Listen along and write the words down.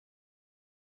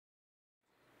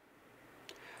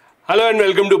Hello and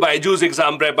welcome to Byjus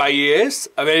Exam Prep IAS.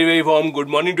 A very warm good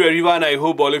morning to everyone. I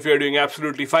hope all of you are doing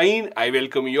absolutely fine. I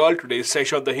welcome you all to today's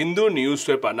session of the Hindu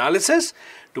Newspaper Analysis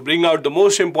to bring out the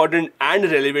most important and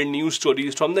relevant news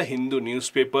stories from the Hindu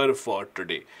newspaper for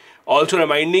today. Also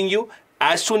reminding you,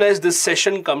 as soon as this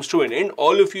session comes to an end,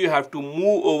 all of you have to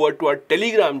move over to our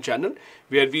Telegram channel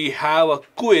where we have a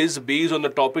quiz based on the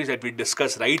topics that we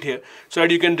discuss right here so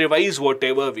that you can revise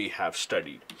whatever we have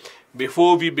studied.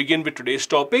 Before we begin with today's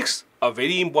topics, a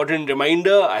very important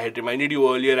reminder, I had reminded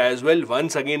you earlier as well,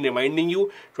 once again reminding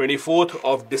you, 24th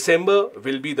of December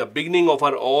will be the beginning of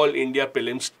our All India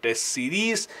Prelims test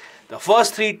series. The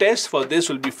first 3 tests for this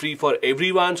will be free for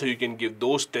everyone, so you can give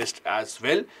those tests as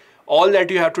well. All that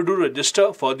you have to do to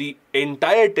register for the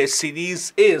entire test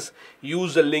series is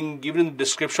use the link given in the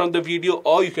description of the video,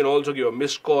 or you can also give a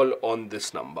missed call on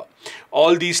this number.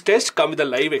 All these tests come with a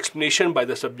live explanation by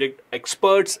the subject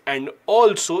experts, and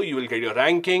also you will get your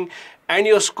ranking and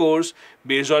your scores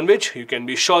based on which you can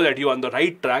be sure that you are on the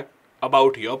right track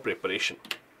about your preparation.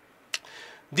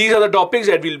 These are the topics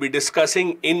that we'll be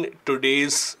discussing in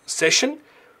today's session.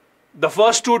 The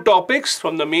first 2 topics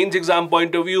from the mains exam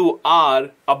point of view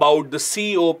are about the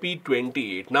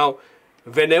COP28. Now,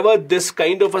 whenever this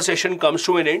kind of a session comes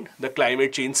to an end, the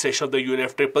climate change session of the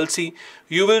UNFCCC,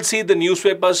 you will see the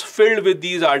newspapers filled with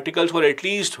these articles for at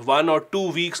least 1 or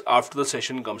 2 weeks after the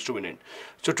session comes to an end.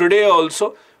 So today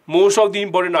also, most of the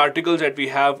important articles that we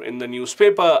have in the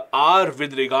newspaper are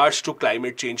with regards to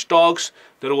climate change talks,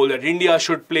 the role that India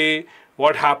should play,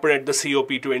 what happened at the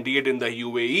COP28 in the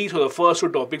UAE. So the first 2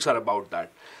 topics are about that.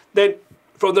 Then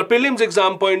from the prelims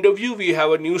exam point of view, we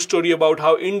have a news story about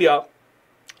how India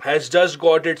has just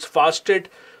got its fastest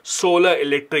solar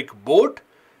electric boat.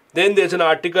 Then there's an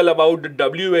article about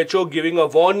the WHO giving a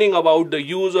warning about the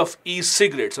use of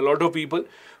e-cigarettes. A lot of people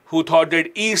who thought that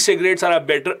e-cigarettes are a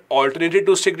better alternative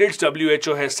to cigarettes,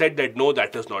 WHO has said that no,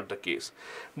 that is not the case.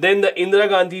 Then the Indira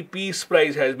Gandhi Peace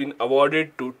Prize has been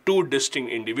awarded to 2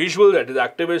 distinct individuals, that is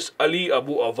activist Ali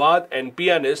Abu Awad and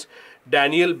pianist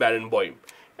Daniel Barenboim.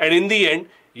 And in the end,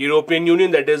 European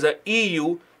Union, that is the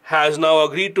EU, has now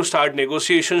agreed to start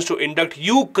negotiations to induct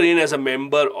Ukraine as a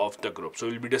member of the group. So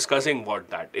we'll be discussing what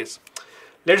that is.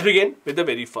 Let's begin with the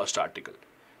very first article.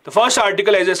 The first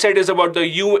article, as I said, is about the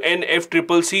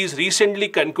UNFCCC's recently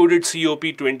concluded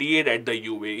COP28 at the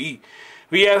UAE.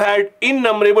 We have had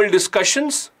innumerable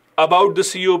discussions about the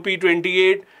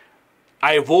COP28.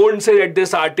 I won't say that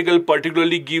this article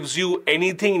particularly gives you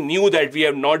anything new that we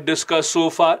have not discussed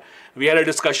so far. We had a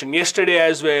discussion yesterday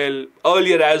as well,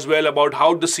 earlier as well, about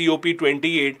how the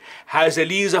COP28 has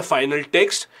released a final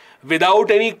text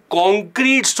without any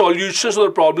concrete solutions to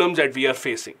the problems that we are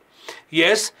facing.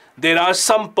 Yes, there are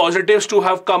some positives to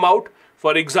have come out.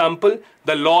 For example,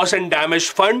 the loss and damage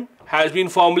fund has been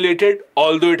formulated,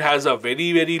 although it has a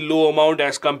very low amount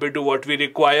as compared to what we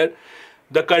require.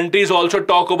 The countries also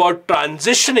talk about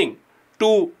transitioning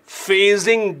to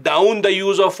phasing down the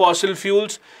use of fossil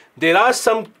fuels. There are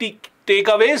some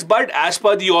takeaways, but as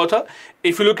per the author,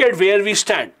 if you look at where we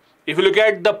stand, if you look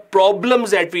at the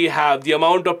problems that we have, the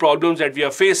amount of problems that we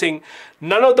are facing,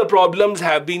 none of the problems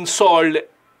have been solved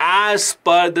as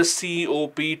per the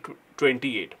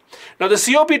COP28. Now, the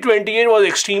COP28 was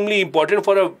extremely important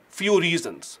for a few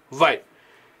reasons. Why?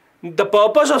 The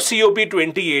purpose of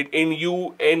COP28 in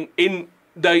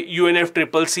the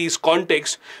UNFCCC's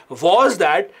context was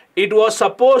that it was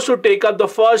supposed to take up the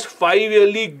first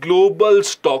 5-yearly global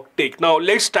stock take. Now,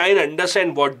 let's try and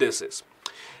understand what this is.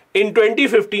 In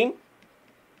 2015,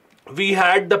 we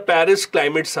had the Paris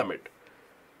Climate Summit.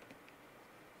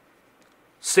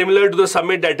 Similar to the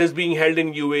summit that is being held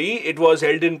in UAE, it was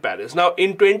held in Paris. Now,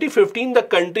 in 2015, the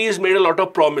countries made a lot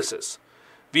of promises.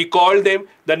 We called them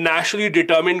the nationally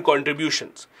determined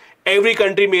contributions. Every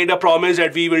country made a promise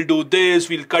that we will do this,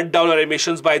 we'll cut down our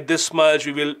emissions by this much,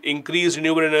 we will increase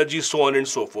renewable energy, so on and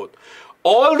so forth.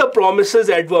 All the promises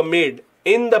that were made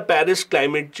in the Paris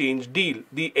Climate Change Deal,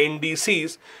 the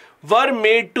NDCs, were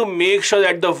made to make sure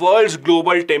that the world's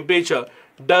global temperature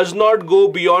does not go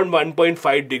beyond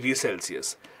 1.5 degrees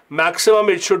Celsius. Maximum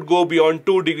it should go beyond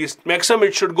 2 degrees, maximum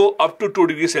it should go up to 2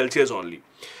 degrees Celsius only.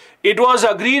 It was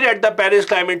agreed at the Paris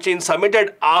Climate Change Summit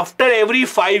that after every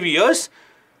 5 years,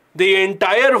 the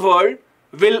entire world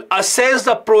will assess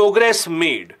the progress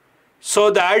made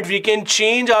so that we can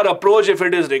change our approach if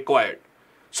it is required.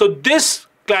 So this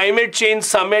climate change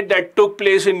summit that took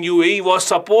place in UAE was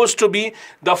supposed to be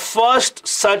the first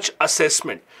such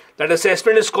assessment. That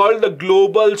assessment is called the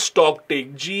Global Stock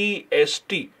Take,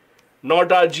 GST.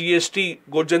 Not our GST,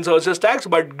 Goods and Services Tax,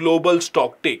 but Global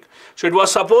Stock Take. So it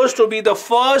was supposed to be the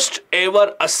first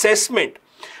ever assessment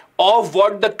of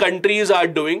what the countries are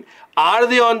doing. Are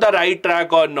they on the right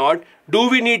track or not? Do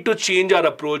we need to change our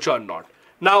approach or not?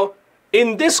 Now,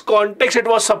 in this context, it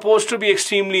was supposed to be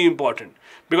extremely important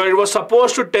because it was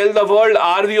supposed to tell the world,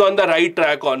 are we on the right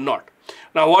track or not?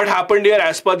 Now, what happened here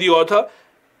as per the author?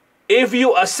 If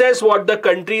you assess what the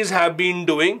countries have been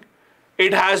doing,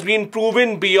 it has been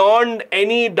proven beyond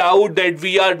any doubt that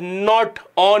we are not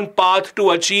on path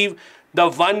to achieve the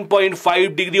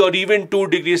 1.5 degree or even 2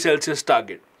 degrees Celsius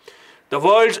target. The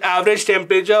world's average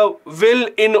temperature will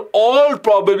in all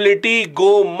probability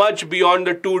go much beyond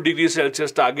the 2 degrees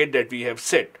Celsius target that we have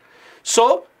set.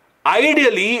 So,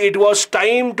 ideally, it was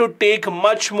time to take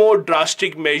much more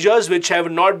drastic measures which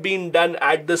have not been done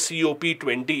at the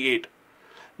COP28.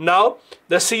 Now,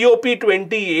 the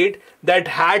COP28 that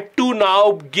had to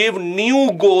now give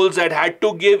new goals, that had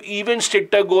to give even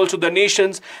stricter goals to the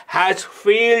nations, has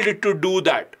failed to do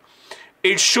that.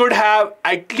 It should have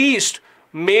at least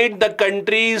made the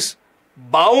countries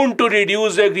bound to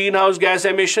reduce their greenhouse gas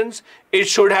emissions. It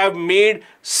should have made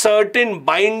certain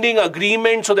binding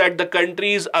agreements so that the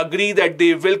countries agree that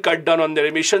they will cut down on their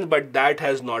emissions, but that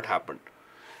has not happened.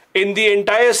 In the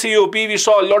entire COP, we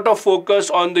saw a lot of focus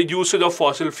on the usage of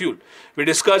fossil fuel. We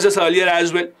discussed this earlier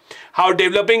as well, how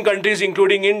developing countries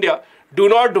including India do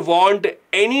not want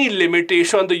any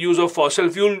limitation on the use of fossil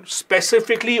fuel,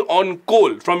 specifically on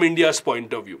coal from India's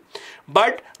point of view.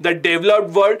 But the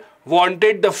developed world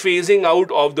wanted the phasing out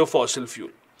of the fossil fuel.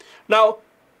 Now,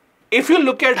 if you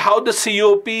look at how the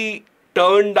COP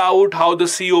turned out, how the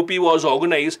COP was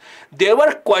organized, there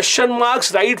were question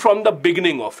marks right from the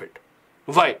beginning of it.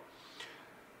 Why?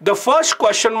 The first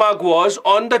question mark was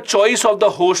on the choice of the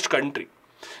host country.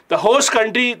 The host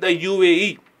country, the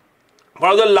UAE,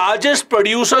 one of the largest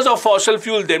producers of fossil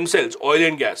fuel themselves, oil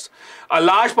and gas. A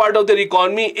large part of their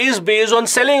economy is based on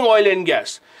selling oil and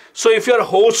gas. So if you're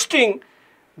hosting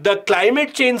the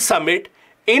climate change summit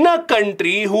in a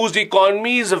country whose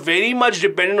economy is very much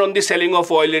dependent on the selling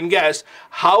of oil and gas,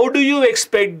 how do you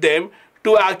expect them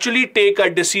to actually take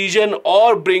a decision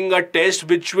or bring a test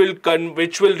which will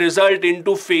result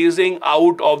into phasing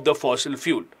out of the fossil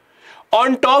fuel?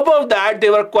 On top of that,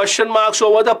 there were question marks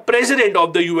over the president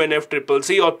of the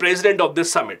UNFCCC or president of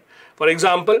this summit. For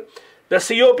example, the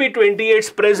COP28's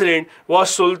president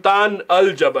was Sultan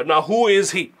Al Jaber. Now, who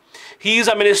is he? He is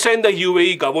a minister in the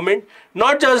UAE government.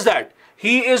 Not just that,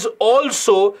 he is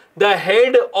also the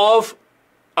head of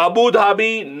Abu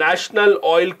Dhabi National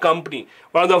Oil Company,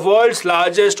 one of the world's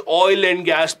largest oil and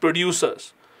gas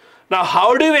producers. Now,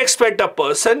 how do you expect a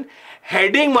person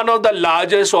heading one of the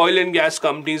largest oil and gas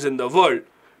companies in the world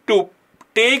to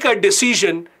take a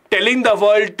decision telling the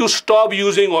world to stop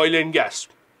using oil and gas?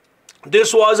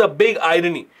 This was a big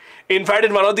irony. In fact,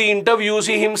 in one of the interviews,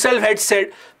 he himself had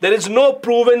said there is no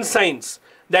proven science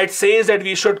that says that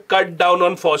we should cut down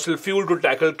on fossil fuel to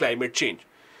tackle climate change.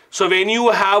 So when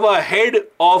you have a head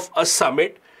of a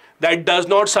summit that does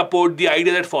not support the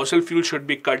idea that fossil fuel should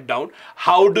be cut down,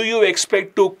 how do you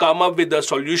expect to come up with a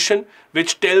solution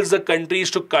which tells the countries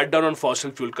to cut down on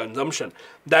fossil fuel consumption?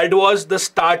 That was the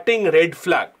starting red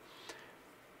flag.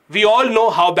 We all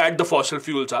know how bad the fossil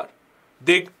fuels are.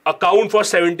 They account for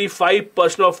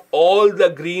 75% of all the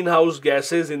greenhouse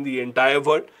gases in the entire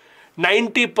world.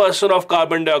 90% of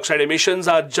carbon dioxide emissions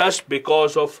are just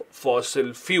because of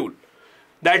fossil fuel.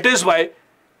 That is why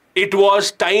it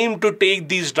was time to take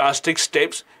these drastic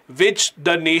steps which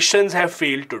the nations have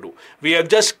failed to do. We have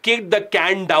just kicked the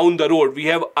can down the road. We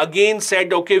have again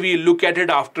said, okay, we'll look at it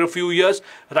after a few years.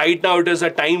 Right now it is a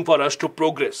time for us to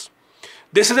progress.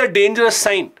 This is a dangerous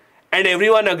sign and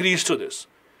everyone agrees to this.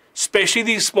 Especially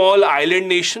these small island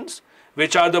nations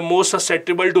which are the most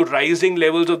susceptible to rising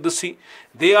levels of the sea.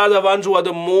 They are the ones who are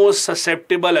the most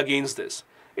susceptible against this.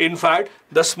 In fact,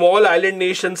 the small island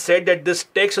nations said that this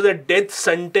text is a death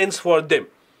sentence for them.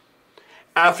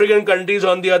 African countries,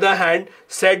 on the other hand,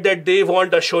 said that they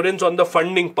want assurance on the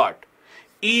funding part.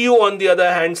 EU, on the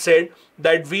other hand, said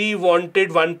that we wanted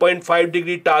 1.5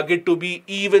 degree target to be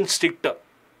even stricter.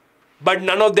 But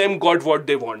none of them got what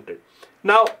they wanted.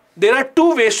 Now, there are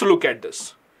two ways to look at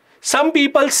this. Some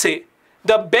people say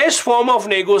the best form of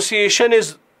negotiation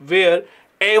is where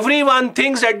everyone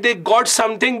thinks that they got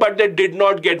something but they did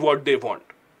not get what they want.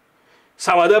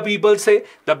 Some other people say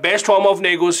the best form of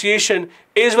negotiation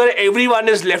is where everyone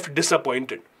is left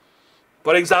disappointed.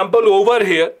 For example, over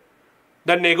here,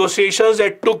 the negotiations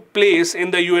that took place in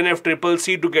the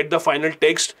UNFCCC to get the final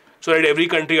text so that every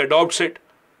country adopts it,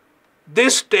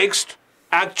 this text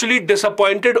actually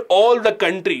disappointed all the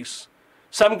countries.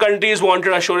 Some countries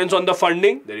wanted assurance on the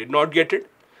funding, they did not get it.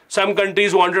 Some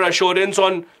countries wanted assurance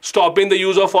on stopping the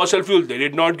use of fossil fuel, they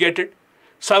did not get it.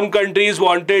 Some countries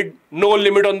wanted no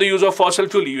limit on the use of fossil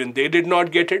fuel, even they did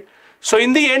not get it. So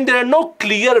in the end, there are no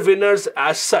clear winners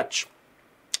as such.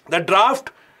 The draft,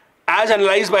 as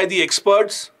analyzed by the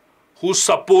experts who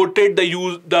supported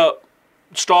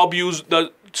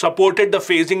supported the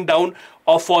phasing down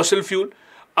of fossil fuel,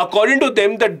 according to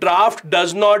them, the draft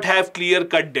does not have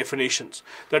clear-cut definitions.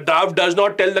 The draft does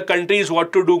not tell the countries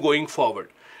what to do going forward.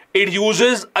 It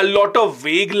uses a lot of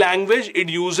vague language. It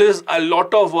uses a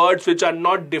lot of words which are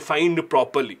not defined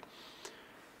properly.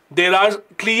 There are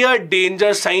clear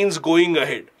danger signs going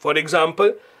ahead. For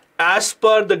example, as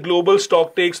per the Global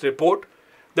Stocktakes report,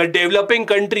 the developing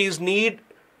countries need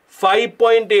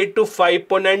 $5.8 to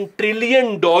 $5.9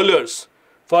 trillion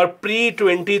for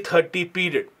pre-2030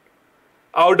 period.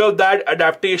 Out of that,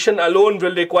 adaptation alone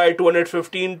will require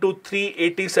 $215 to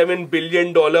 $387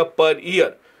 billion per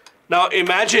year. Now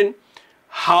imagine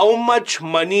how much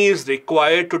money is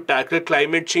required to tackle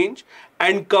climate change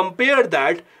and compare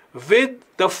that with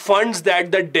the funds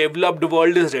that the developed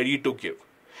world is ready to give.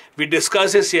 We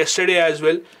discussed this yesterday as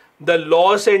well. The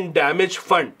loss and damage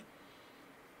fund,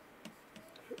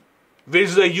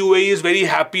 which the UAE is very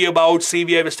happy about. See,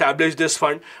 we have established this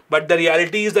fund, but the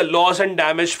reality is the loss and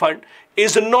damage fund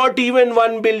is not even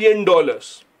 $1 billion.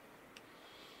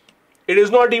 It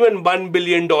is not even $1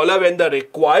 billion when the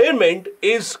requirement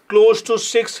is close to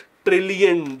 $6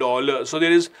 trillion. So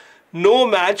there is no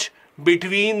match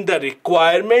between the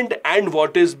requirement and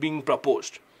what is being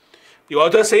proposed. The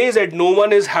author says that no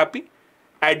one is happy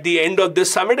at the end of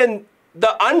this summit, and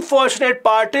the unfortunate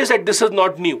part is that this is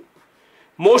not new.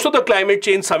 Most of the climate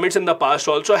change summits in the past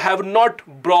also have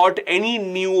not brought any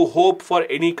new hope for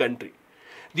any country.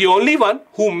 The only one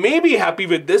who may be happy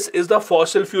with this is the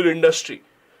fossil fuel industry.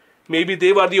 Maybe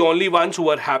they were the only ones who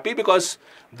were happy because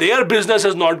their business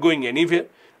is not going anywhere.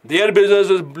 Their business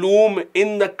will bloom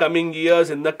in the coming years,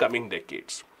 in the coming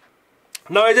decades.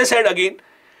 Now, as I said again,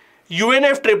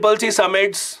 UNFCCC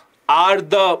summits are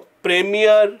the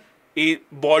premier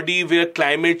body where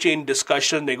climate change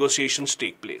discussion negotiations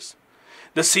take place.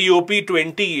 The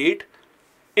COP28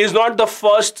 is not the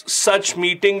first such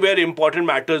meeting where important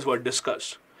matters were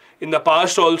discussed. In the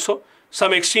past also,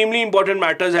 some extremely important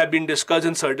matters have been discussed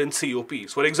in certain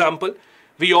COPs. For example,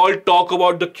 we all talk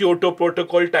about the Kyoto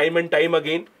Protocol time and time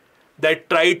again that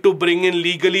tried to bring in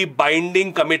legally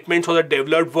binding commitments for the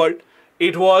developed world.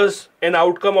 It was an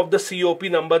outcome of the COP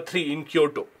number 3 in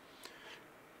Kyoto.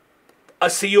 A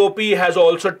COP has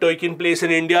also taken place in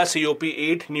India,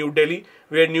 COP8, New Delhi,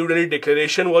 where New Delhi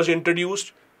Declaration was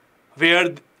introduced,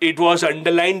 where it was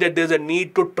underlined that there is a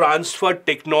need to transfer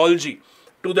technology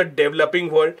to the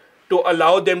developing world to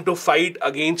allow them to fight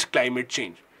against climate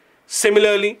change.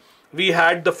 Similarly, we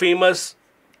had the famous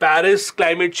Paris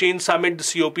Climate Change Summit, the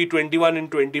COP21 in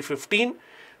 2015.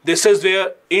 This is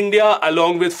where India,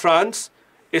 along with France,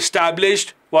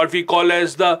 established what we call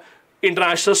as the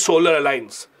International Solar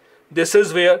Alliance. This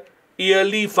is where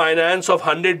yearly finance of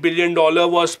 $100 billion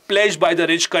was pledged by the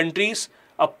rich countries,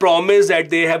 a promise that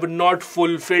they have not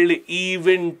fulfilled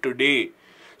even today.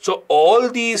 So all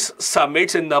these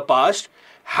summits in the past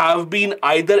have been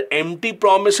either empty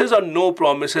promises or no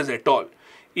promises at all.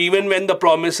 Even when the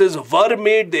promises were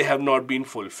made, they have not been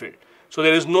fulfilled. So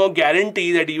there is no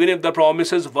guarantee that even if the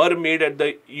promises were made at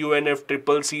the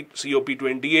UNFCCC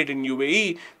COP28 in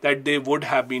UAE, that they would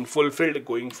have been fulfilled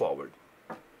going forward.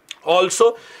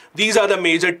 Also, these are the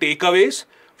major takeaways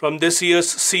from this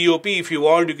year's COP. If you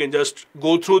want, you can just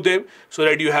go through them so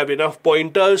that you have enough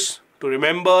pointers to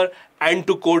remember and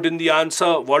to quote in the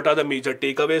answer what are the major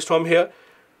takeaways from here.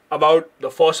 About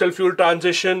the fossil fuel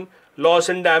transition, loss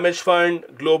and damage fund,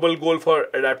 global goal for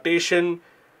adaptation,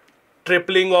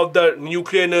 tripling of the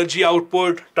nuclear energy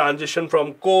output, transition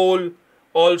from coal,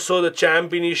 also the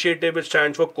CHAMP initiative, which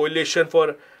stands for Coalition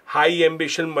for High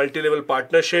Ambition Multi-Level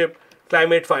Partnership,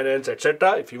 climate finance,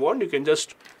 etc. If you want, you can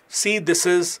just see this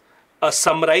is a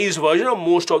summarized version of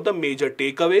most of the major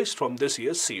takeaways from this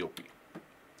year's COP.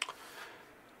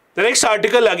 The next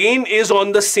article again is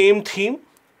on the same theme.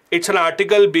 It's an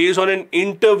article based on an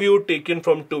interview taken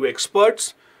from 2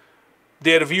 experts.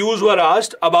 Their views were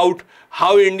asked about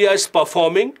how India is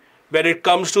performing when it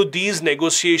comes to these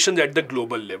negotiations at the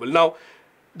global level. Now,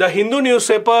 the Hindu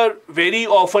newspaper very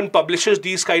often publishes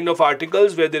these kind of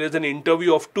articles where there is an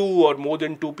interview of 2 or more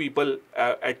than 2 people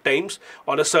at times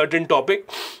on a certain topic.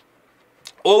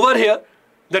 Over here,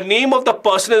 the name of the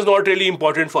person is not really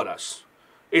important for us.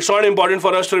 It's not important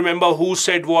for us to remember who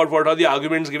said what are the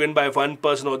arguments given by one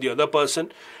person or the other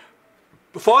person.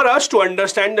 For us to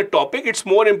understand the topic, it's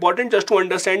more important just to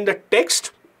understand the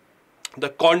text, the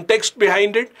context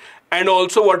behind it, and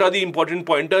also what are the important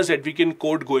pointers that we can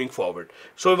quote going forward.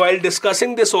 So while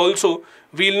discussing this also,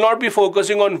 we will not be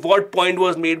focusing on what point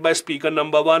was made by speaker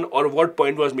number 1 or what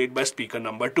point was made by speaker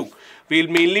number 2. We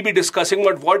will mainly be discussing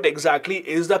what exactly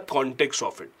is the context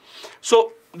of it.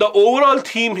 So the overall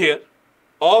theme here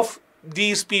of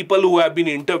these people who have been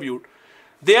interviewed,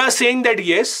 they are saying that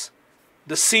yes,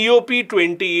 the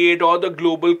COP28 or the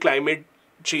Global Climate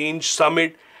Change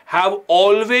Summit have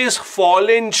always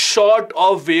fallen short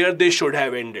of where they should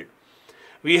have ended.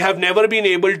 We have never been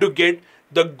able to get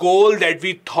the goal that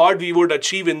we thought we would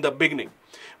achieve in the beginning.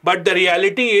 But the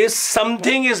reality is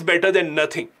something is better than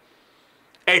nothing.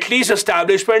 At least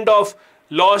establishment of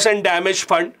loss and damage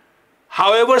fund,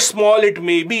 however small it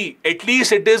may be, at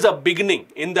least it is a beginning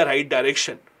in the right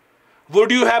direction. Would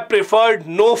you have preferred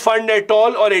no fund at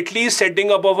all, or at least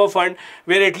setting up of a fund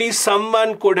where at least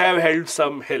someone could have held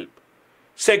some help?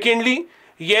 Secondly,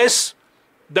 yes,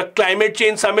 the climate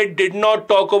change summit did not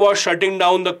talk about shutting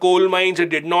down the coal mines. It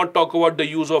did not talk about the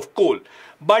use of coal.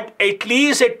 But at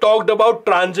least it talked about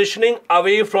transitioning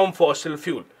away from fossil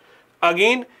fuel.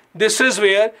 Again, this is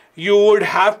where you would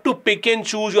have to pick and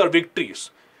choose your victories.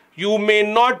 You may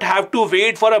not have to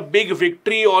wait for a big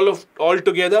victory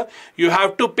altogether. You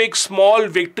have to pick small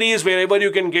victories wherever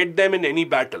you can get them in any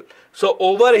battle. So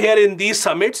over here in these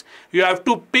summits, you have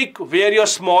to pick where your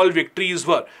small victories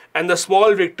were. And the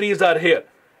small victories are here.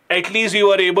 At least you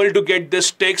were able to get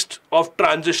this text of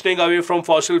transitioning away from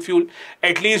fossil fuel.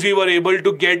 At least we were able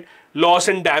to get loss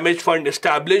and damage fund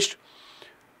established.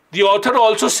 The author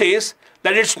also says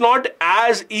that it's not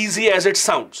as easy as it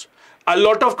sounds. A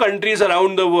lot of countries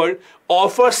around the world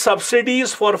offer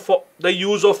subsidies for the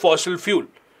use of fossil fuel.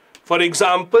 For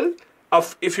example,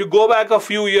 if you go back a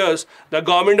few years, the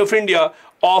government of India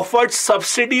offered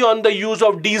subsidy on the use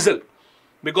of diesel,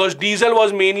 because diesel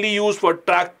was mainly used for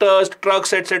tractors,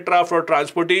 trucks, etc., for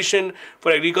transportation,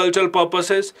 for agricultural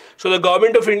purposes. So the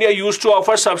government of India used to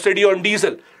offer subsidy on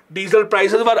diesel. Diesel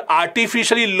prices were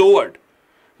artificially lowered.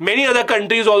 Many other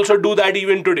countries also do that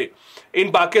even today.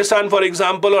 In Pakistan, for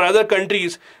example, or other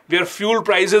countries where fuel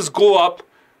prices go up,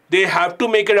 they have to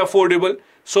make it affordable.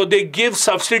 So they give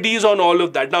subsidies on all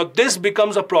of that. Now this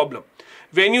becomes a problem.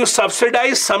 When you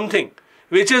subsidize something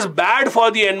which is bad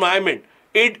for the environment,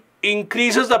 it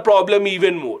increases the problem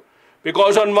even more.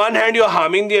 Because on one hand you are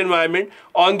harming the environment,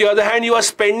 on the other hand you are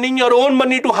spending your own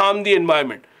money to harm the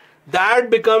environment. That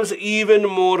becomes even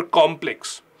more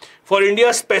complex. For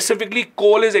India specifically,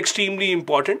 coal is extremely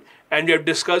important, and we have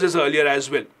discussed this earlier as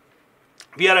well.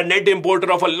 We are a net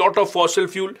importer of a lot of fossil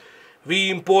fuel. We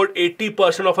import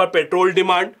 80% of our petrol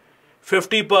demand,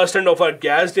 50% of our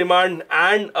gas demand,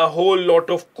 and a whole lot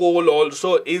of coal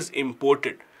also is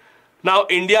imported. Now,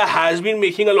 India has been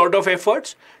making a lot of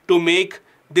efforts to make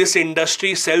this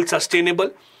industry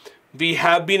self-sustainable. We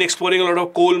have been exploring a lot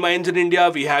of coal mines in India.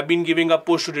 We have been giving a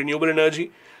push to renewable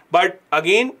energy. But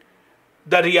again,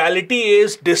 the reality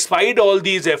is, despite all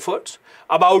these efforts,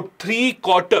 about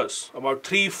 3/4, about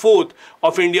 3/4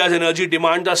 of India's energy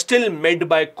demands are still met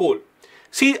by coal.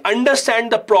 See,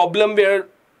 understand the problem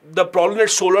that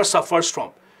solar suffers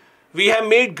from. We have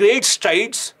made great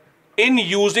strides in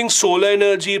using solar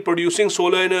energy, producing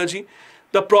solar energy.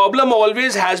 The problem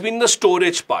always has been the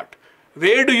storage part.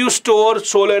 Where do you store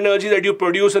solar energy that you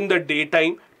produce in the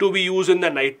daytime to be used in the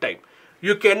night time?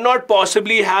 You cannot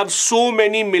possibly have so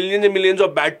many millions and millions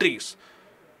of batteries.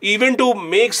 Even to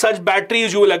make such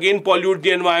batteries, you will again pollute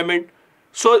the environment.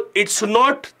 So it's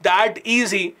not that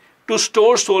easy to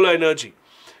store solar energy.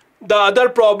 The other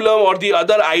problem or the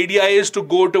other idea is to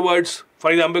go towards,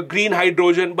 for example, green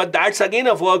hydrogen, but that's again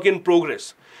a work in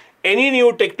progress. Any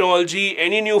new technology,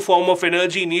 any new form of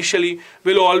energy initially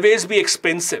will always be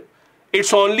expensive.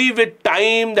 It's only with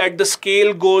time that the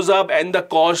scale goes up and the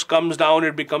cost comes down,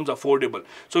 it becomes affordable.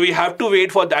 So we have to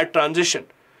wait for that transition.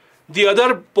 The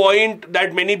other point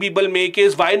that many people make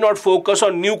is, why not focus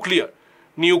on nuclear?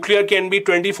 Nuclear can be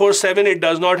 24/7. It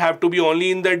does not have to be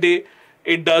only in the day.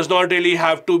 It does not really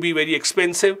have to be very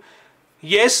expensive.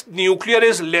 Yes, nuclear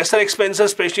is lesser expensive,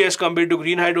 especially as compared to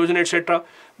green hydrogen, etc.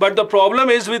 But the problem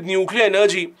is with nuclear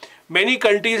energy, many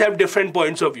countries have different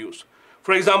points of views.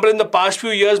 For example, in the past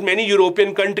few years, many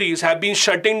European countries have been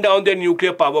shutting down their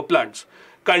nuclear power plants.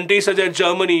 Countries such as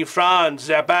Germany, France,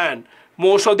 Japan,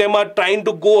 most of them are trying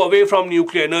to go away from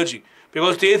nuclear energy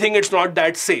because they think it's not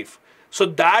that safe. So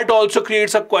that also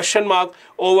creates a question mark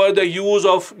over the use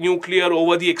of nuclear,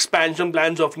 over the expansion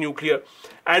plans of nuclear.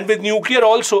 And with nuclear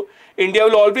also, India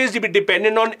will always be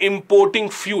dependent on importing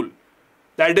fuel.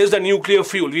 That is the nuclear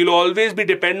fuel. We will always be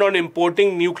dependent on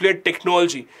importing nuclear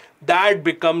technology. That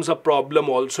becomes a problem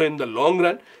also in the long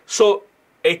run. So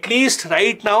at least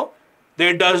right now,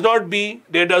 there does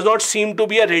not seem to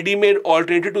be a ready-made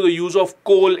alternative to the use of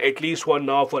coal, at least for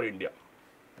now, for India.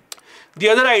 The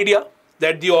other idea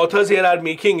that the authors here are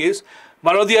making is,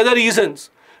 one of the other reasons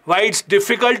why it's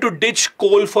difficult to ditch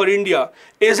coal for India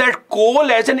is that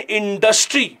coal as an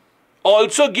industry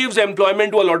also gives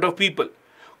employment to a lot of people.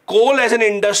 Coal as an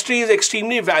industry is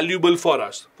extremely valuable for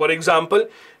us. For example,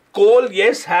 coal,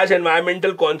 yes, has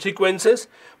environmental consequences,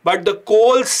 but the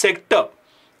coal sector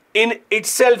in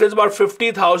itself is about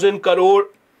 50,000 crore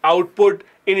output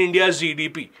in India's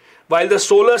GDP, while the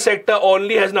solar sector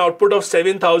only has an output of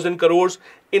 7,000 crores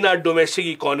in our domestic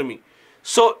economy.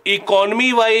 So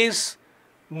economy-wise,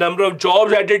 number of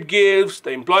jobs that it gives,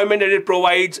 the employment that it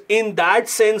provides, in that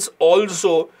sense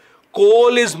also,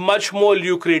 coal is much more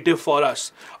lucrative for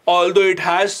us, although it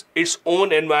has its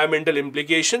own environmental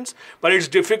implications, but it's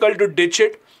difficult to ditch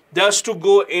it just to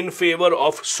go in favor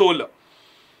of solar.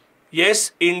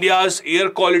 Yes, India's air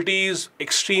quality is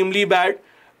extremely bad.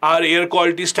 Our air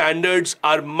quality standards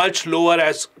are much lower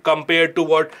as compared to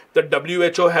what the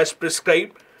WHO has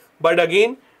prescribed. But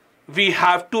again, we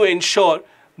have to ensure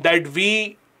that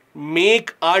we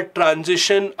make our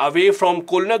transition away from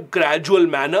coal in a gradual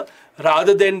manner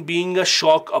rather than being a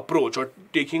shock approach or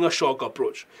taking a shock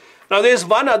approach. Now, there is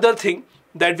one other thing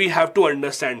that we have to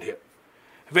understand here.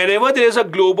 Whenever there is a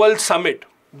global summit,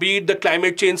 be it the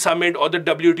climate change summit or the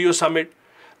WTO summit,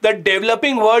 the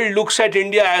developing world looks at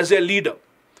India as a leader.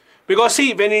 Because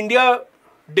see, when India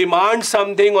demands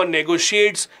something or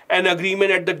negotiates an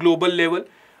agreement at the global level,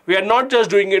 we are not just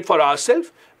doing it for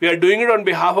ourselves, we are doing it on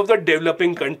behalf of the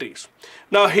developing countries.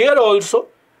 Now here also,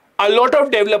 a lot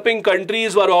of developing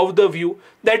countries were of the view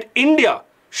that India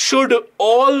should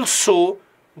also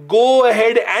go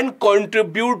ahead and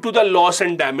contribute to the loss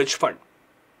and damage fund.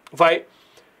 Why?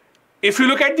 If you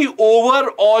look at the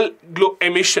overall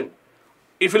emission,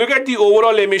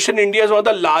 India is one of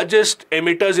the largest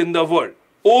emitters in the world.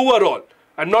 Overall,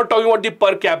 I'm not talking about the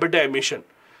per capita emission.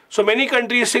 So many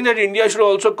countries think that India should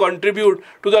also contribute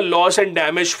to the loss and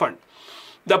damage fund.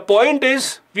 The point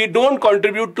is, we don't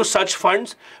contribute to such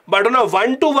funds, but on a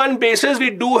one-to-one basis,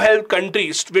 we do help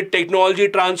countries with technology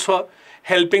transfer,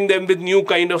 helping them with new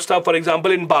kind of stuff. For example,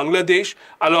 in Bangladesh,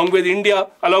 along with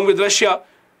Russia,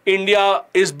 India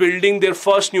is building their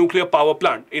first nuclear power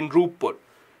plant in Rupur.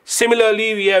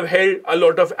 Similarly, we have helped a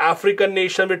lot of African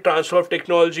nations with transfer of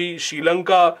technology. Sri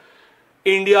Lanka,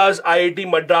 India's IIT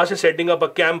Madras is setting up a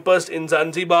campus in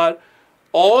Zanzibar.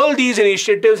 All these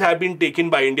initiatives have been taken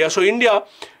by India. So India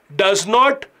does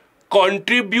not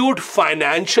contribute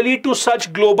financially to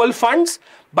such global funds,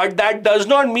 but that does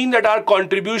not mean that our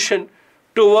contribution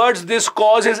towards this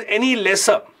cause is any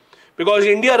lesser. Because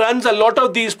India runs a lot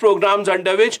of these programs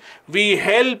under which we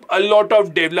help a lot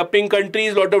of developing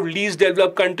countries, a lot of least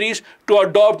developed countries to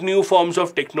adopt new forms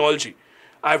of technology.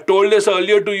 I've told this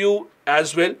earlier to you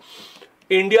as well.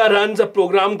 India runs a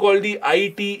program called the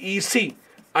ITEC,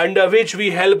 under which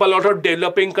we help a lot of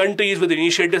developing countries with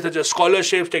initiatives such as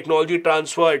scholarships, technology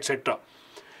transfer, etc.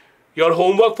 Your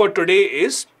homework for today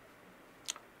is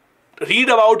read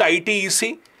about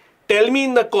ITEC. Tell me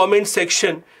in the comment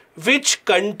section which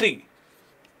country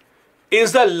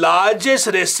is the largest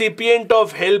recipient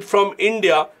of help from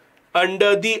India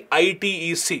under the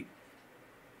ITEC.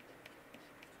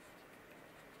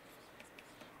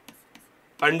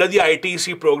 Under the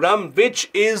ITEC program, which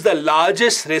is the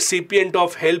largest recipient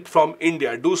of help from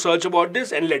India? Do search about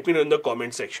this and let me know in the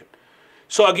comment section.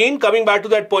 So again, coming back to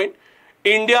that point,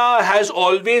 India has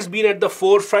always been at the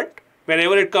forefront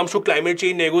whenever it comes to climate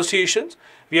change negotiations.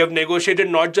 We have negotiated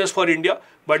not just for India,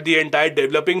 but the entire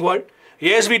developing world.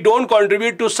 Yes, we don't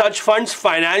contribute to such funds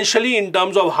financially in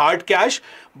terms of hard cash,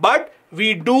 but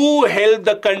we do help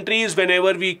the countries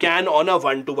whenever we can on a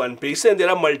one-to-one basis, and there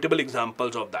are multiple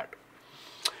examples of that.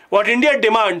 What India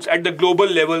demands at the global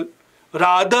level,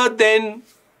 rather than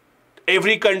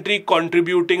every country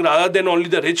contributing, rather than only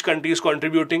the rich countries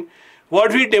contributing,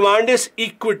 what we demand is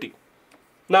equity.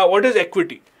 Now, what is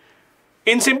equity?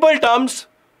 In simple terms,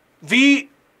 we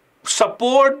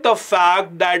support the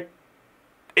fact that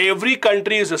every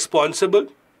country is responsible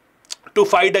to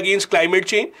fight against climate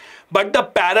change, but the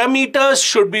parameters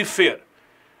should be fair.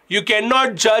 You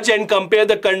cannot judge and compare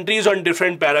the countries on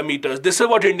different parameters. This is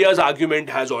what India's argument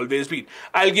has always been.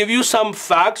 I'll give you some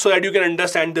facts so that you can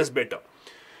understand this better.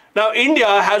 Now,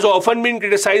 India has often been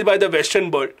criticized by the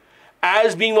Western world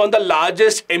as being one of the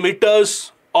largest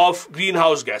emitters of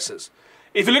greenhouse gases.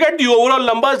 If you look at the overall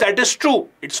numbers, that is true.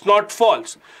 It's not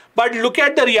false. But look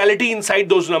at the reality inside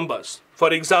those numbers.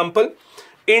 For example,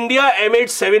 India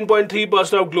emits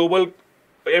 7.3%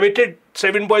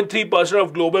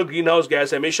 of global greenhouse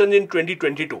gas emissions in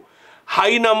 2022.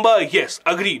 High number, yes,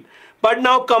 agreed. But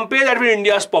now compare that with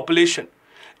India's population.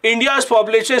 India's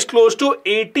population is close to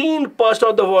 18%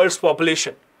 of the world's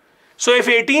population. So if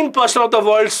 18% of the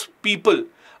world's people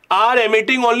are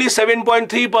emitting only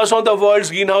 7.3% of the world's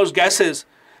greenhouse gases,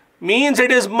 means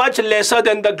it is much lesser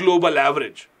than the global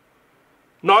average.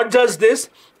 Not just this,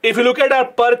 if you look at our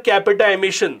per capita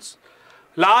emissions,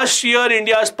 last year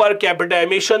India's per capita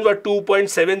emissions were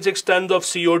 2.76 tons of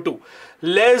CO2,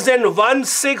 less than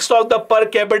 1/6 of the per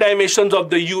capita emissions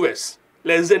of the US,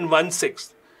 less than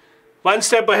 1/6. One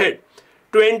step ahead,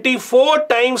 24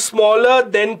 times smaller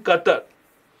than Qatar.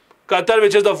 Qatar,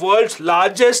 which is the world's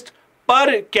largest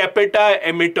per capita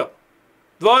emitter,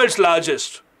 world's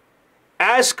largest.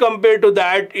 As compared to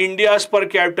that, India's per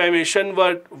capita emission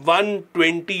were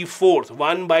 1/24th,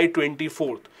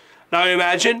 1/24th. Now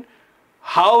imagine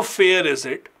how fair is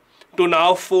it to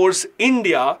now force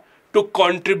India to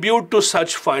contribute to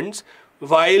such funds,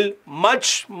 while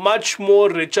much more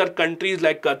richer countries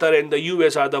like Qatar and the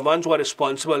US are the ones who are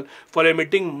responsible for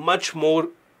emitting much more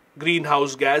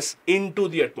greenhouse gas into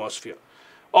the atmosphere.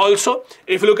 Also,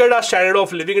 if you look at our standard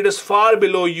of living, it is far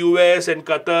below US and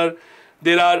Qatar.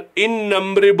 There are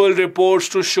innumerable reports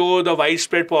to show the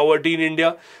widespread poverty in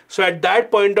India. So at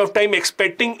that point of time,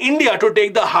 expecting India to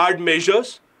take the hard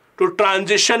measures to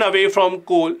transition away from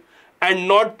coal and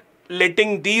not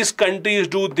letting these countries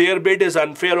do their bit is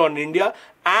unfair on India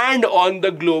and on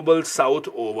the global south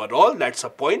overall. That's a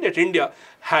point that India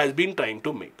has been trying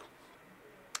to make.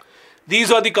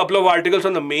 These are the couple of articles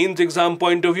on the mains exam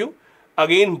point of view.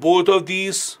 Again, both of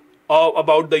these are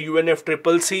about the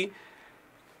UNFCCC.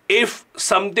 If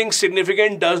something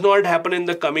significant does not happen in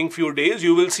the coming few days,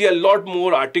 you will see a lot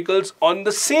more articles on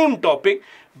the same topic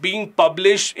being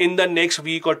published in the next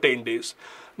week or 10 days.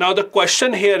 Now the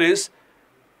question here is,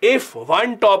 if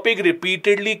one topic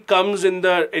repeatedly comes in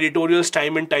the editorials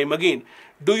time and time again,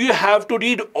 do you have to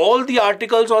read all the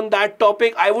articles on that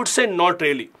topic? I would say not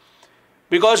really,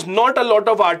 because not a lot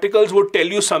of articles would tell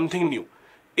you something new.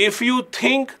 If you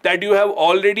think that you have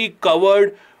already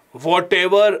covered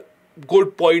whatever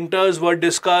good pointers were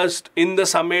discussed in the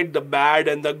summit, the bad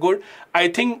and the good, I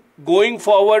think going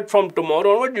forward from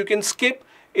tomorrow onward, you can skip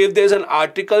if there's an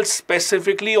article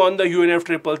specifically on the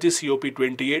UNFCCC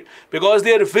COP28, because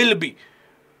there will be.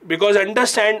 Because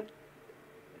understand,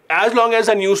 as long as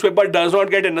a newspaper does not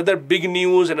get another big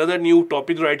news, another new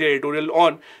topic to write an editorial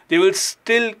on, they will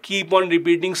still keep on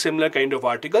repeating similar kind of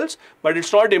articles. But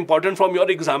it's not important from your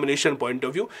examination point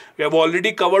of view. We have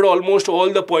already covered almost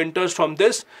all the pointers from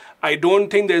this. I don't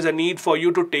think there's a need for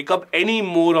you to take up any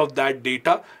more of that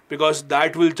data, because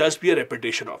that will just be a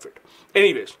repetition of it.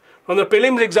 Anyways, from the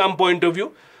prelims exam point of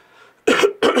view,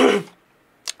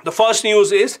 the first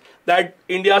news is that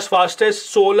India's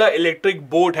fastest solar electric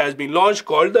boat has been launched,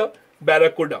 called the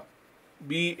Barracuda.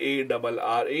 Barracuda.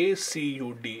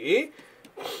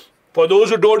 For those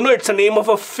who don't know, it's the name of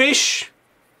a fish.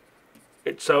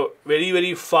 It's a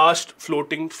very fast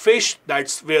floating fish.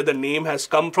 That's where the name has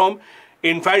come from.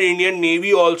 In fact, Indian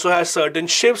Navy also has certain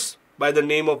ships by the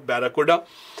name of Barracuda.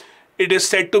 It is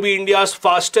said to be India's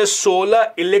fastest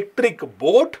solar electric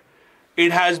boat.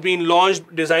 It has been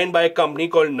launched, designed by a company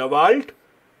called Navalt,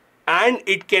 and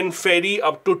it can ferry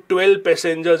up to 12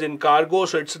 passengers in cargo.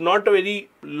 So it's not a very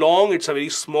long, it's a very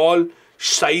small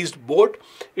sized boat.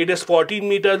 It is 14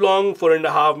 meters long,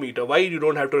 4.5 meters wide. You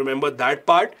don't have to remember that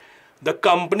part. The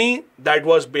company that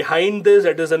was behind this,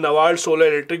 that is the Navalt Solar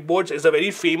Electric Boats, is a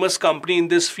very famous company in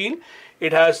this field.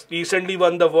 It has recently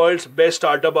won the world's best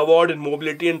startup award in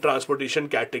mobility and transportation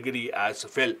category as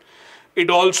well. It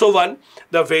also won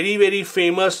the very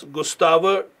famous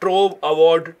Gustavo Trove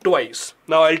Award twice.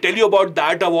 Now I'll tell you about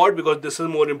that award because this is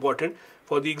more important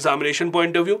for the examination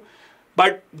point of view.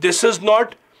 But this is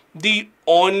not the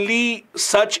only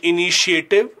such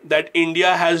initiative that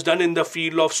India has done in the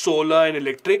field of solar and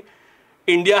electric.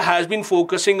 India has been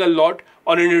focusing a lot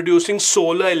on introducing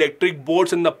solar electric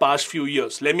boats in the past few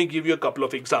years. Let me give you a couple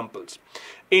of examples.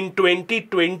 In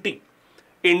 2020,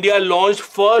 India launched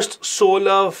first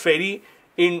solar ferry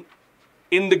in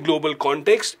the global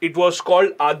context. It was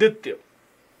called Aditya.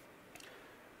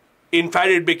 In fact,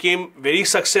 it became very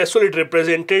successful. It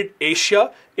represented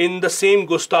Asia in the same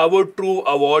Gustavo Trove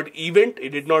Award event. It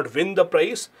did not win the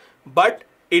prize, but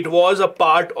it was a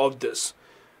part of this.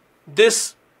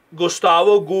 This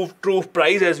Gustavo Trove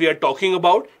Prize, as we are talking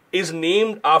about, is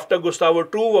named after Gustavo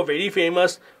Trove, a very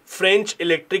famous French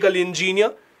electrical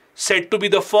engineer, said to be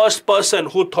the first person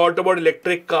who thought about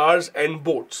electric cars and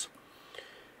boats.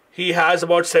 He has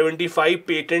about 75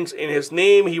 patents in his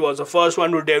name. He was the first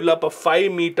one to develop a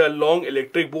 5-meter long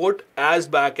electric boat as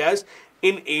back as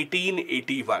in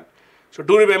 1881. So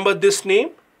do remember this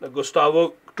name, the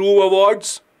Gustavo II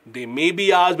Awards. They may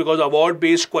be asked because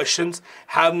award-based questions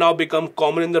have now become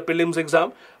common in the prelims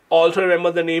exam. Also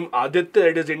remember the name Aditya,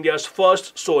 it is India's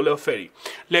first solar ferry.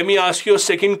 Let me ask you a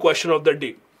second question of the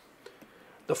day.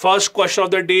 The first question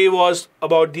of the day was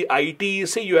about the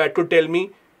ITEC. You had to tell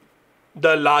me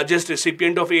the largest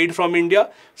recipient of aid from India.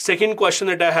 Second question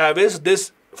that I have is,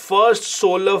 this first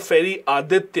solar ferry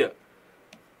Aditya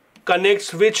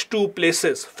connects which two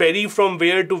places? Ferry from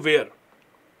where to where?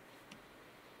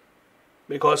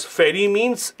 Because ferry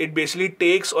means it basically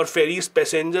takes or ferries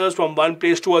passengers from one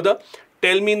place to other.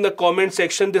 Tell me in the comment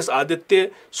section, this Aditya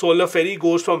solar ferry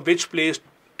goes from which place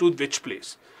to which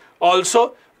place.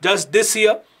 Also, just this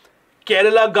year,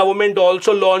 Kerala government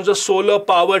also launched a solar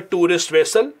power tourist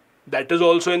vessel. That is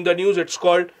also in the news. It's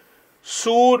called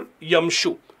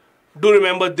Suryamshu. Do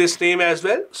remember this name as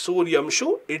well,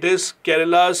 Suryamshu. It is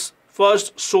Kerala's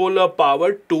first solar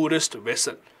powered tourist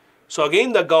vessel. So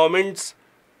again, the governments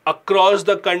across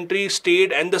the country,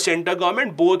 state and the central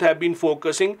government both have been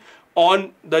focusing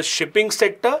on the shipping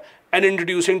sector and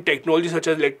introducing technology such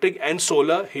as electric and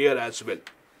solar here as well.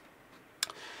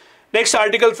 Next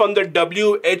article from the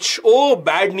WHO,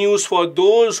 bad news for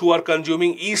those who are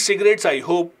consuming e-cigarettes. I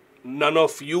hope none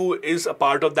of you is a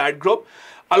part of that group.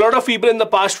 A lot of people in the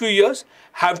past few years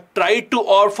have tried to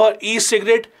offer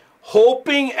e-cigarette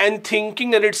hoping and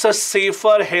thinking that it's a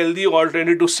safer, healthy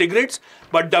alternative to cigarettes,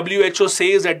 but WHO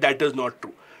says that that is not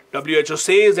true. WHO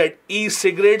says that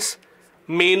e-cigarettes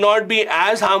may not be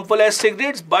as harmful as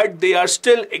cigarettes, but they are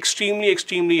still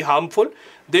extremely harmful.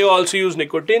 They also use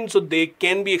nicotine, so they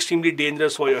can be extremely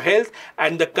dangerous for your health,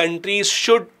 and the countries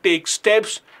should take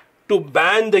steps to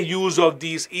ban the use of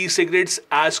these e-cigarettes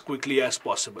as quickly as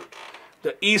possible.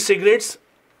 The e-cigarettes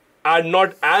are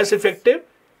not as effective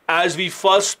as we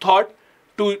first thought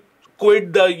to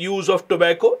quit the use of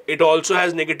tobacco. It also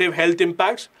has negative health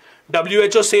impacts.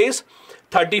 WHO says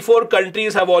 34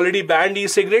 countries have already banned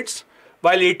e-cigarettes,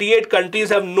 while 88 countries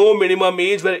have no minimum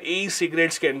age where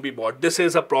e-cigarettes can be bought. This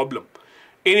is a problem.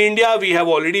 In India, we have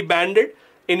already banned it.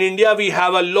 In India, we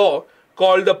have a law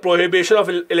called the Prohibition of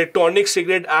Electronic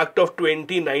Cigarette Act of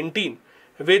 2019,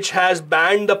 which has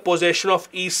banned the possession of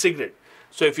e-cigarette.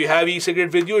 So if you have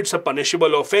e-cigarette with you, it's a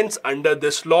punishable offense under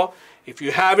this law. If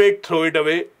you have it, throw it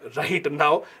away right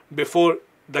now before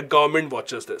the government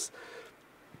watches this.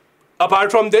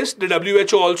 Apart from this, the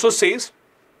WHO also says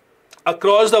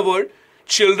across the world,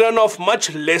 children of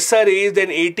much lesser age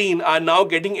than 18 are now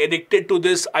getting addicted to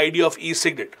this idea of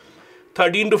e-cigarette.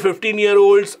 13 to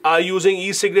 15-year-olds are using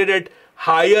e-cigarette at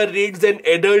higher rates than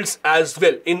adults as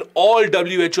well in all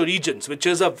WHO regions, which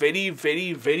is a very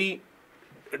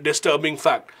disturbing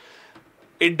fact.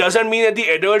 It doesn't mean that the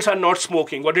adults are not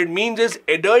smoking. What it means is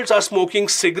adults are smoking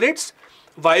cigarettes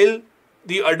while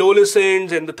the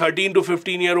adolescents and the 13 to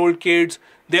 15-year-old kids,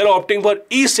 they are opting for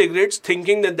e-cigarettes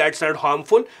thinking that that's not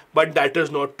harmful, but that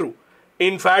is not true.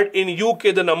 In fact, in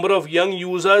UK, the number of young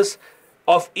users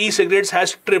of e-cigarettes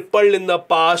has tripled in the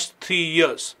past 3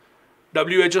 years.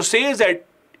 WHO says that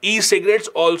e-cigarettes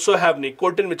also have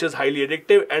nicotine, which is highly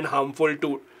addictive and harmful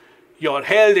to your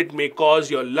health. It may cause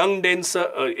your lung cancer,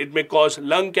 it may cause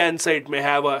lung cancer, it may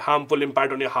have a harmful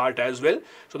impact on your heart as well.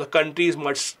 So the countries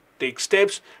must take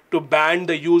steps to ban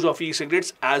the use of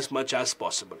e-cigarettes as much as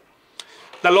possible.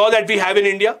 The law that we have in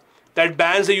India that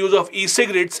bans the use of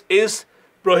e-cigarettes is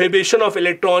Prohibition of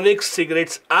Electronic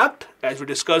Cigarettes Act. As we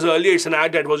discussed earlier, it's an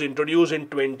act that was introduced in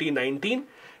 2019.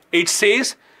 It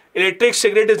says electric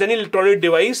cigarette is any electronic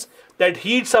device that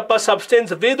heats up a substance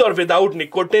with or without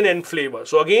nicotine and flavor.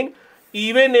 So again,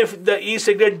 even if the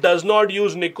e-cigarette does not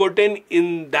use nicotine,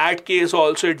 in that case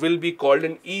also it will be called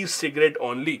an e-cigarette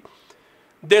only.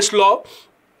 This law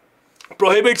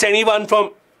prohibits anyone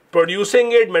from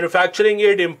producing it, manufacturing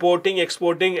it, importing,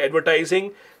 exporting,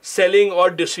 advertising, selling or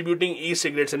distributing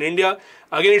e-cigarettes in India.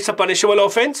 Again, it's a punishable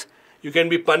offense. You can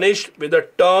be punished with a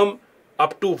term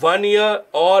up to 1 year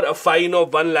or a fine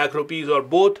of 1 lakh rupees or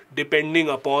both, depending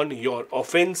upon your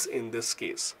offense in this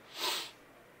case.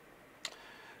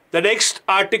 The next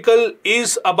article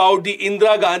is about the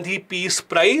Indira Gandhi Peace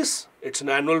Prize. It's an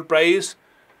annual prize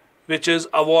which is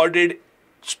awarded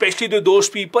especially to those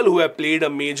people who have played a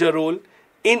major role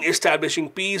in establishing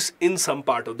peace in some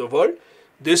part of the world.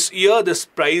 This year, this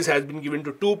prize has been given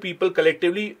to 2 people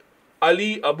collectively,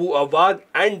 Ali Abu Awad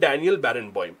and Daniel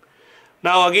Barenboim.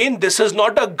 Now again, this is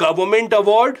not a government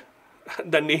award.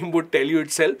 The name would tell you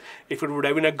itself. If it would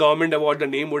have been a government award, the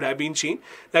name would have been changed.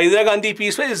 The Indira Gandhi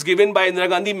Peace Prize is given by Indira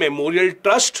Gandhi Memorial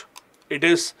Trust. It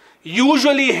is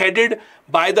usually headed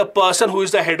by the person who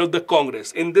is the head of the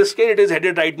Congress. In this case, it is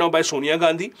headed right now by Sonia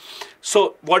Gandhi.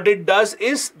 So what it does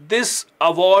is, this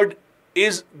award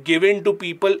is given to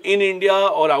people in India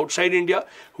or outside India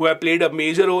who have played a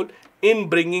major role in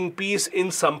bringing peace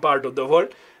in some part of the world.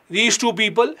 These two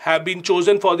people have been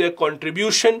chosen for their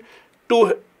contribution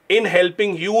in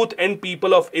helping youth and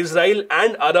people of Israel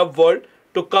and Arab world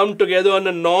to come together on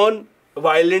a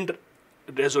non-violent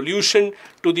resolution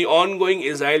to the ongoing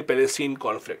Israel-Palestine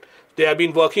conflict. They have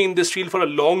been working in this field for a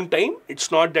long time.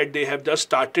 It's not that they have just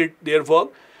started their work.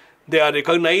 They are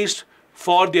recognized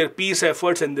for their peace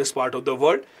efforts in this part of the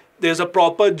world. There's a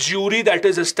proper jury that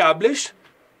is established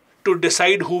to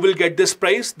decide who will get this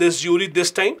prize. This jury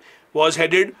this time was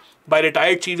headed by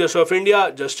retired Chief Justice of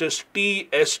India, Justice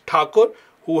T.S. Thakur,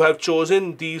 who have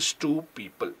chosen these two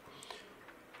people.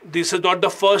 This is not the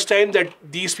first time that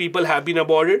these people have been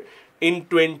awarded. In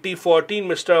 2014,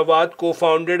 Mr. Awad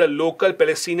co-founded a local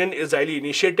Palestinian-Israeli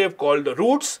initiative called The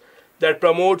Roots that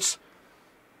promotes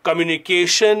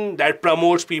communication, that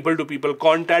promotes people-to-people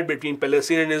contact between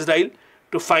Palestine and Israel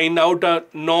to find out a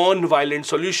non-violent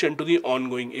solution to the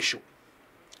ongoing issue.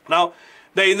 Now,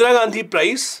 the Indira Gandhi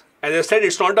Prize, as I said,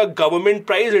 it's not a government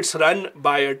prize. It's run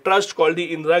by a trust called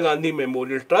the Indira Gandhi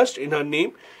Memorial Trust in her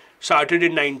name, started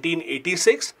in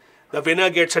 1986. The winner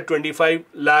gets a 25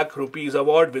 lakh rupees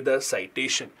award with a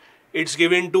citation. It's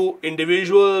given to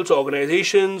individuals,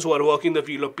 organizations who are working in the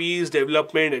field of peace,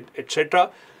 development,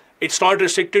 etc. It's not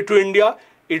restricted to India.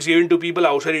 It's given to people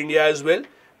outside India as well.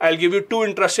 I'll give you two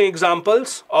interesting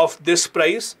examples of this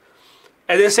prize.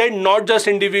 As I said, not just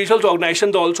individuals,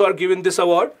 organizations also are given this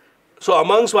award. So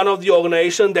amongst one of the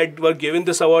organizations that were given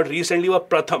this award recently was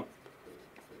Pratham.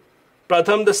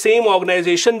 Pratham, the same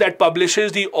organization that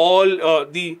publishes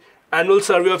the annual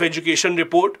survey of education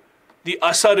report, the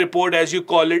ASA report as you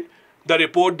call it, the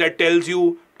report that tells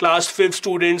you class 5th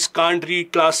students can't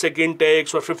read class 2nd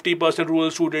text, or 50%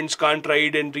 rural students can't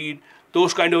write and read.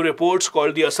 Those kind of reports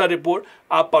called the ASA report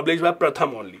are published by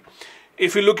Pratham only.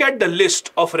 If you look at the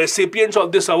list of recipients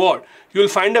of this award, you will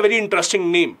find a very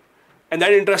interesting name. And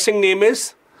that interesting name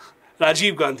is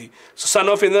Rajiv Gandhi. So son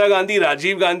of Indira Gandhi,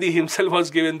 Rajiv Gandhi himself was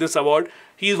given this award.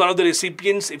 He is one of the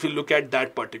recipients if you look at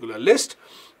that particular list.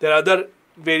 There are other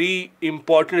very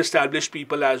important established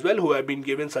people as well who have been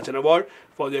given such an award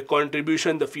for their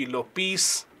contribution in the field of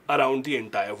peace around the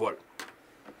entire world.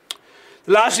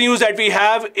 The last news that we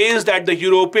have is that the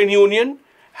European Union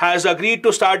has agreed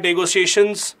to start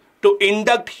negotiations to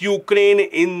induct Ukraine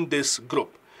in this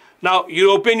group. Now,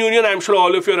 European Union, I'm sure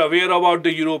all of you are aware about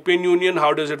the European Union.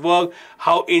 How does it work?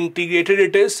 How integrated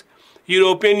it is?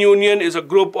 European Union is a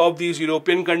group of these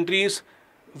European countries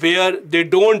where they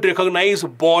don't recognize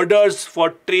borders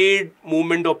for trade,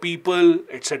 movement of people,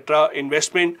 etc.,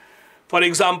 investment. For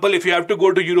example, if you have to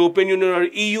go to European Union or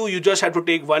EU, you just have to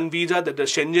take one visa, that is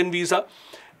Schengen visa.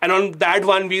 And on that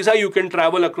one visa, you can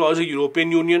travel across the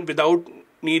European Union without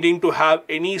needing to have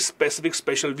any specific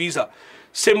special visa.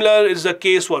 Similar is the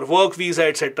case for work visa,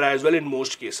 etc. as well in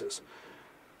most cases.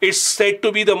 It's said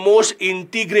to be the most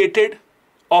integrated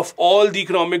of all the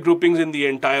economic groupings in the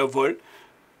entire world.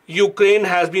 Ukraine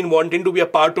has been wanting to be a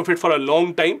part of it for a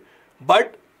long time,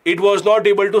 but it was not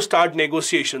able to start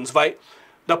negotiations. Why?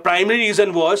 The primary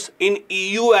reason was in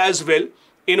EU as well,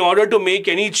 in order to make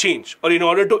any change or in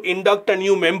order to induct a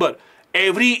new member,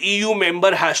 every EU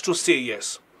member has to say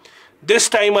yes. This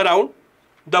time around,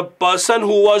 the person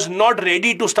who was not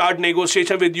ready to start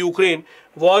negotiation with Ukraine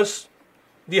was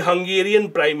the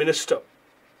Hungarian Prime Minister.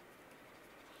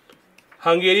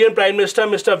 Hungarian Prime Minister,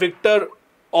 Mr. Viktor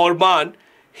Orban,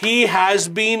 he has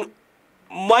been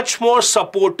much more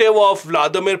supportive of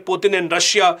Vladimir Putin and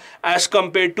Russia as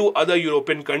compared to other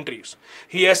European countries.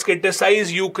 He has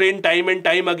criticized Ukraine time and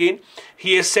time again.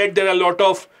 He has said there are a lot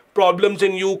of problems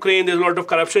in Ukraine, there's a lot of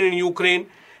corruption in Ukraine.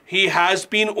 He has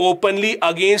been openly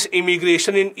against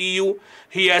immigration in EU.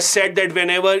 He has said that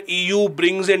whenever EU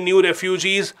brings in new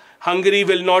refugees, Hungary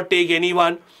will not take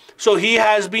anyone. So he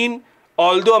has been,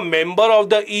 although a member of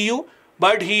the EU,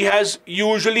 but he has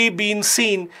usually been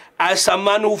seen as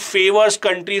someone who favors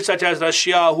countries such as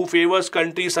Russia, who favors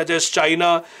countries such as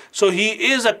China. So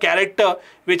he is a character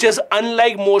which is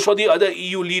unlike most of the other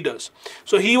EU leaders.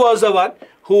 So he was the one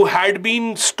who had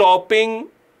been stopping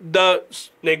the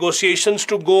negotiations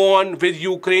to go on with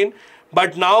Ukraine.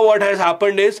 But now what has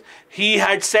happened is he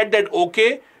had said that,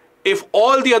 okay, if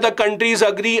all the other countries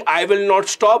agree, I will not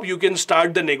stop. You can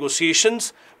start the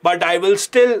negotiations, but I will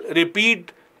still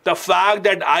repeat the fact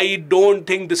that I don't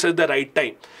think this is the right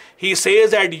time. He says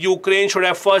that Ukraine should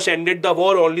have first ended the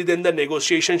war, only then the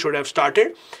negotiation should have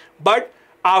started. But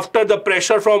after the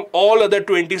pressure from all other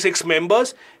 26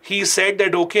 members, he said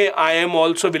that, okay, I am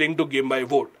also willing to give my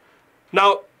vote.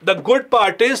 Now, the good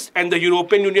part is, and the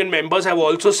European Union members have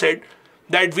also said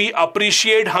that we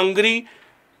appreciate Hungary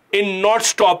in not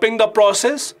stopping the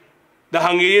process. The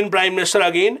Hungarian Prime Minister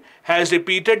again has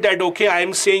repeated that, okay, I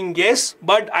am saying yes,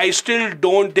 but I still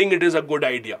don't think it is a good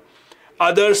idea.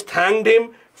 Others thanked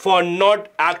him for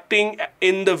not acting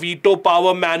in the veto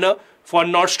power manner, for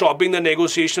not stopping the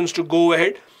negotiations to go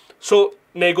ahead. So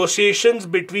negotiations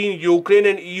between Ukraine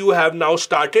and EU have now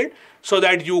started so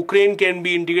that Ukraine can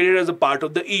be integrated as a part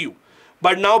of the EU.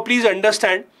 But now please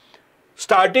understand,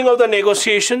 starting of the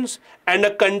negotiations and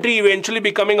a country eventually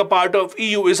becoming a part of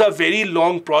EU is a very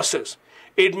long process.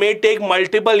 It may take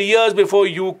multiple years before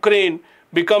Ukraine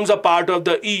becomes a part of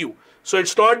the EU. So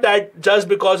it's not that just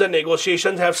because the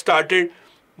negotiations have started,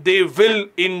 they will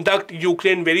induct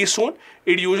Ukraine very soon.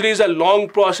 It usually is a long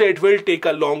process. It will take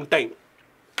a long time.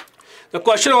 The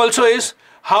question also is,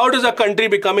 how does a country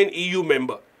become an EU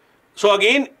member? So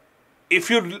again, if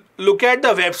you look at the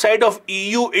website of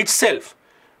EU itself,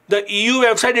 the EU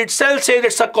website itself says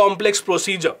it's a complex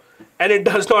procedure and it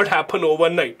does not happen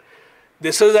overnight.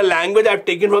 This is a language I've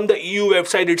taken from the EU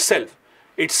website itself.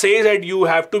 It says that you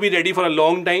have to be ready for a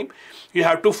long time. You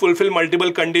have to fulfill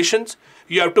multiple conditions.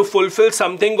 You have to fulfill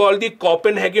something called the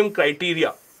Copenhagen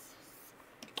criteria.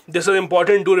 This is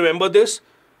important to remember this.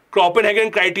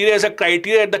 Copenhagen criteria is a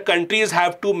criteria that the countries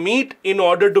have to meet in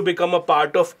order to become a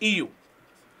part of EU.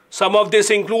 Some of this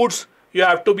includes you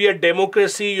have to be a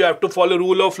democracy, you have to follow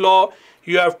rule of law,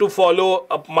 you have to follow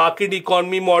a market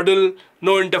economy model,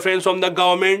 no interference from the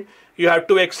government, you have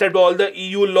to accept all the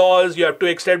EU laws, you have to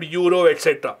accept Euro,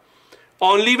 etc.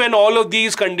 Only when all of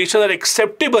these conditions are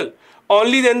acceptable,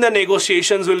 only then the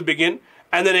negotiations will begin,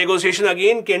 and the negotiation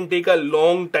again can take a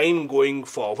long time going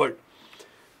forward.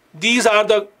 These are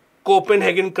the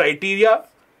Copenhagen criteria.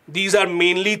 These are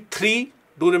mainly three,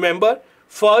 do remember.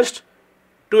 First,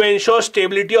 to ensure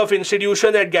stability of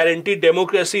institutions that guarantee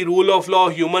democracy, rule of law,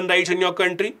 human rights in your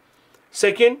country.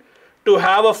 Second, to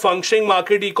have a functioning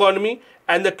market economy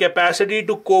and the capacity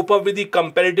to cope up with the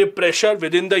competitive pressure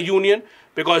within the union.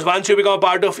 Because once you become a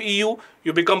part of EU,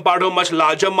 you become part of a much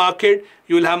larger market.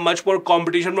 You will have much more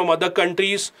competition from other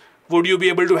countries. Would you be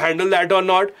able to handle that or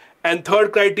not? And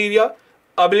third criteria,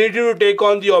 ability to take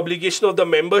on the obligation of the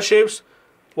memberships,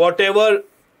 whatever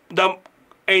the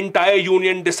entire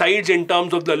union decides in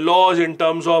terms of the laws, in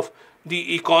terms of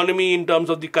the economy, in terms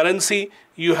of the currency,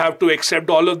 you have to accept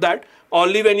all of that.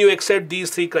 Only when you accept these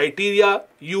three criteria,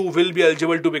 you will be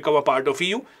eligible to become a part of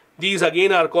EU. These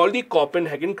again are called the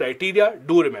Copenhagen criteria.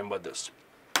 Do remember this.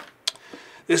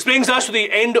 This brings us to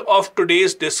the end of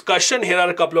today's discussion. Here are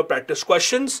a couple of practice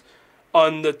questions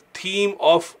on the theme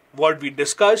of what we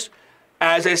discussed.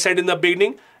 As I said in the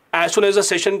beginning, as soon as the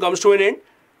session comes to an end,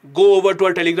 go over to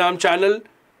our Telegram channel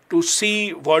to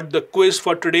see what the quiz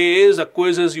for today is. The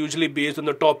quiz is usually based on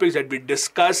the topics that we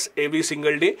discuss every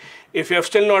single day. If you have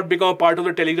still not become a part of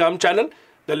the Telegram channel,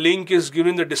 the link is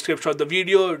given in the description of the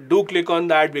video. Do click on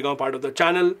that, become a part of the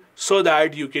channel so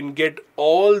that you can get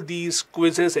all these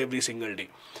quizzes every single day.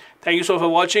 Thank you so much for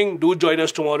watching. Do join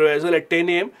us tomorrow as well at 10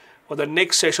 AM for the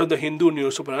next session of the Hindu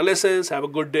Newspaper Analysis. Have a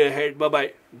good day ahead.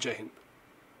 Bye-bye. Jai Hind.